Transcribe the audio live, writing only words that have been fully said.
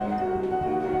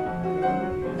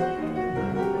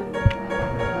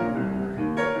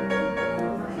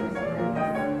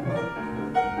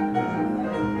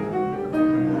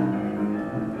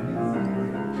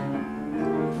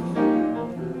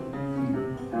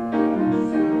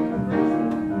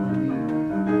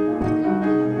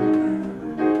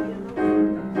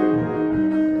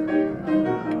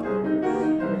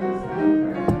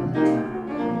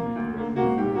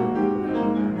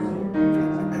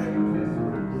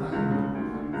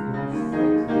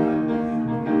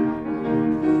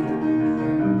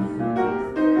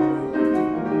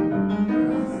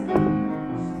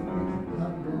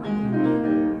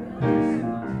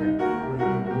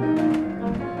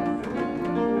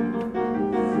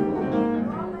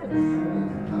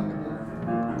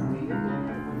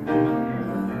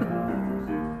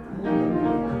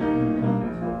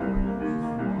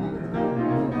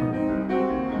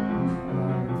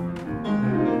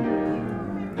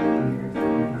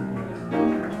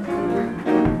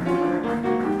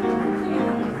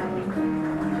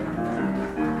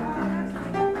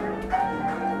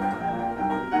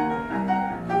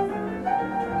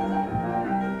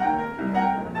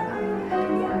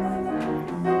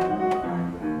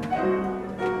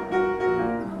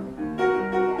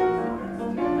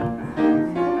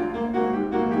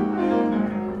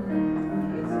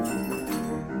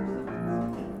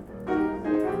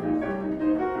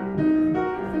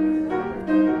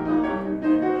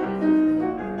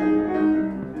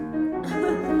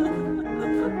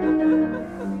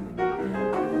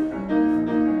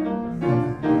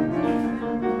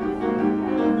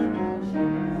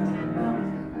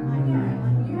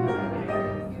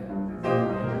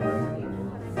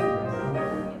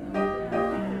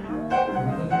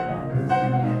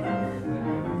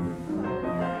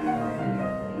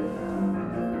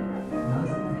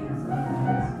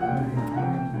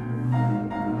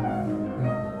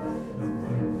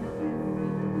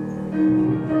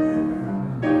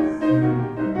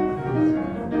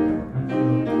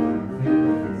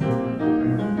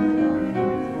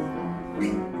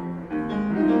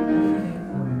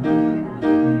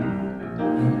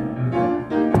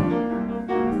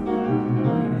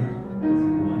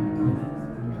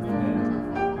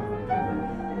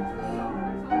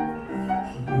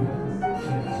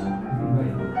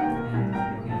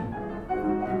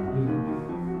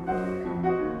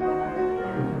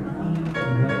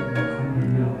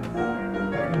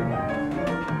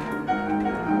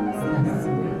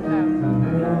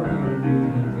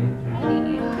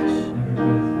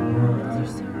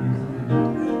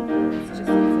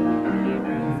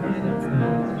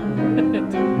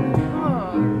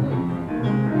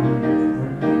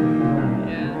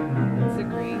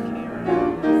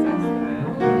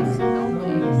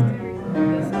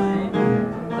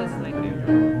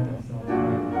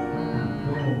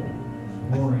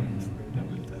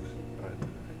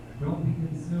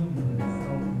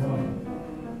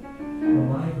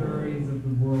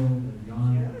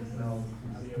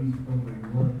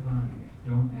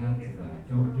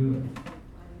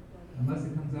unless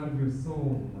it comes out of your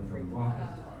soul like a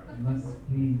rocket, unless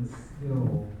being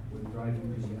still would drive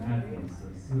you to madness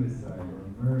or suicide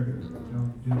or murder,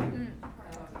 don't do it.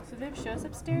 So they have shows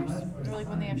upstairs? Or like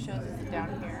when they have shows, is it down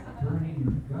here? Burning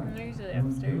your gut. They're usually Don't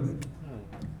upstairs. do it.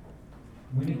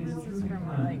 When it is This is truly for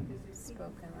more time, like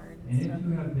spoken word and and if stuff.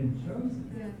 you have been chosen,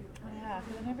 Yeah,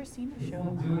 because I've never seen a it show.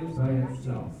 will do it by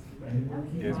itself. And it will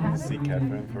keep You on guys see doing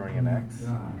Catherine it throwing an until axe? you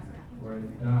die, or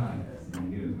it dies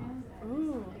in you.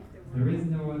 Ooh. There is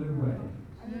no other way,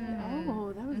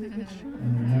 Oh, that was a good show.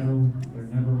 and there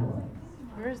never was.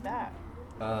 Where is that?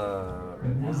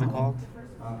 What's it called?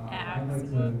 Axe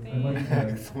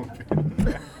Axe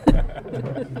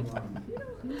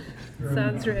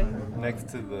Sounds right. Next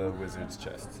to the wizard's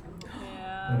chest.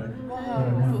 Yeah.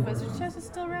 Whoa, the wizard chest is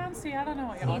still around? See, I don't know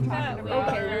what y'all are talking about.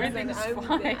 Okay, Everything's listen,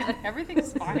 fine.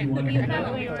 Everything's fine. We We thought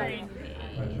thought we were engaged.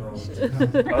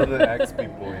 Oh, the X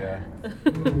people, yeah.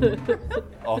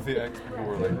 All the X people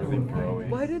were like really bro-y.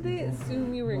 Why did they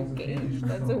assume you were engaged?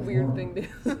 That's a weird thing to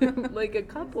assume. Like a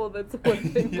couple, that's one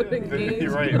thing, but engaged.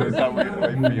 You're right, they thought we were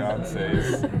like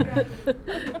fiancés.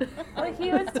 Well,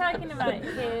 he was talking about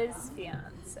his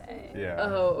fiance. Yeah.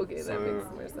 Oh, okay, that So, makes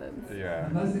more sense. Yeah.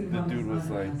 The dude was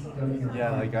like,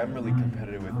 yeah, like I'm really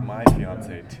competitive with my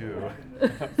fiance too. I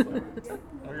was like,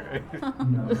 okay.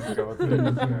 Let's go with it.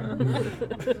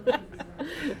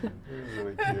 It was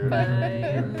really cute.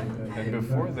 Bye. And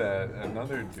before that,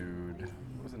 another dude,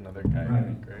 what was another guy, I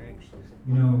think, right?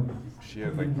 You know, She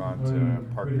had like gone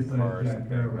to park the car or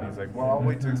something, and he's like, well, I'll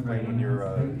wait to explain when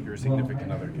your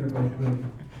significant other gets back.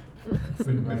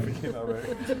 Significant other.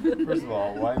 First of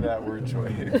all, why that word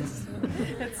choice?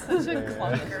 It's such a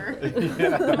clunker.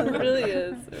 It really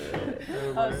is.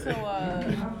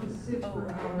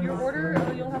 Your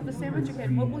order, you'll have the sandwich. Okay,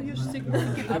 what will your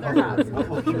significant other have? What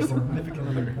will your significant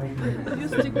other? Will your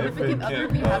significant other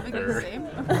be having the same?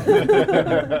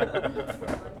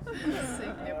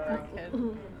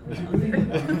 Significant.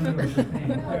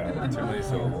 Yeah, too many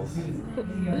syllables.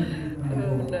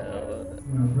 Oh no.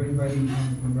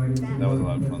 That was a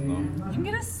lot of fun though. You can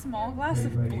get a small glass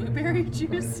of blueberry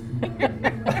juice.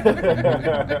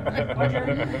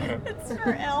 It's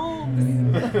for elves.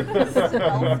 It's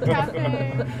Elf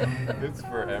Cafe. It's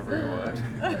for everyone.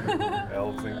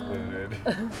 Elves included.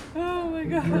 Oh my If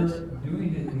you're gosh.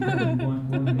 doing it because you want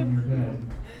one in your bed,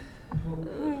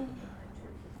 well,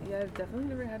 Yeah, I've definitely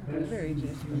never had blueberry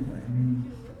juice before.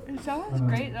 It sounds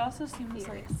great. It also seems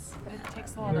like it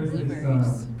takes a lot of there's this,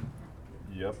 blueberries.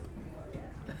 Yep.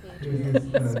 there's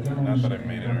this, gentleman Not that I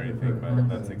made it or anything, but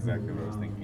that's exactly what I was thinking.